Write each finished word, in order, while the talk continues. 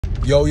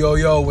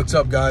Yo, what's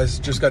up, guys?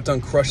 Just got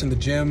done crushing the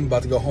gym,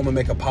 about to go home and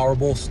make a power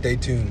bowl. Stay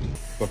tuned.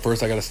 But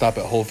first, I gotta stop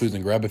at Whole Foods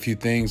and grab a few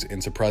things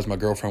and surprise my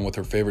girlfriend with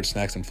her favorite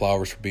snacks and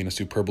flowers for being a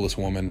superfluous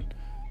woman.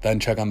 Then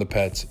check on the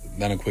pets,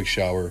 then a quick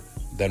shower,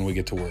 then we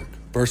get to work.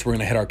 First, we're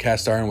gonna hit our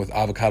cast iron with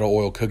avocado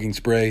oil cooking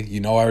spray. You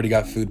know I already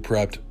got food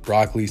prepped: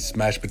 broccoli,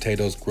 smashed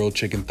potatoes, grilled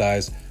chicken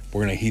thighs.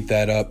 We're gonna heat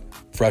that up.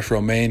 Fresh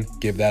romaine,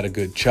 give that a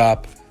good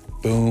chop.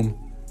 Boom,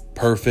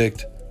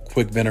 perfect.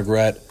 Quick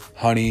vinaigrette,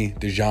 honey,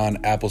 Dijon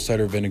Apple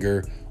Cider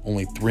Vinegar,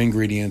 only 3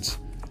 ingredients.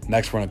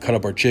 Next, we're gonna cut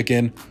up our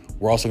chicken.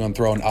 We're also gonna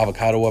throw an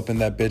avocado up in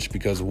that bitch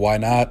because why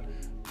not?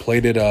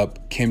 Plate it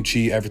up,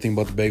 kimchi, everything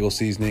but the bagel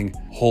seasoning,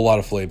 whole lot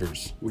of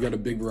flavors. We got a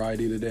big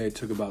variety today. It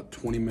took about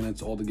 20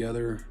 minutes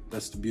altogether.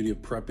 That's the beauty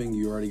of prepping.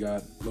 You already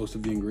got most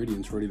of the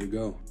ingredients ready to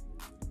go.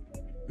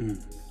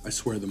 I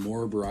swear, the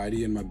more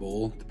variety in my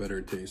bowl, the better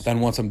it tastes.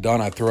 Then once I'm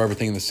done, I throw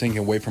everything in the sink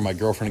and wait for my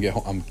girlfriend to get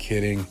home. I'm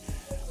kidding.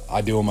 I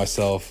do it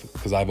myself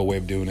because I have a way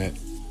of doing it.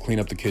 Clean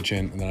up the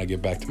kitchen, and then I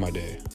get back to my day.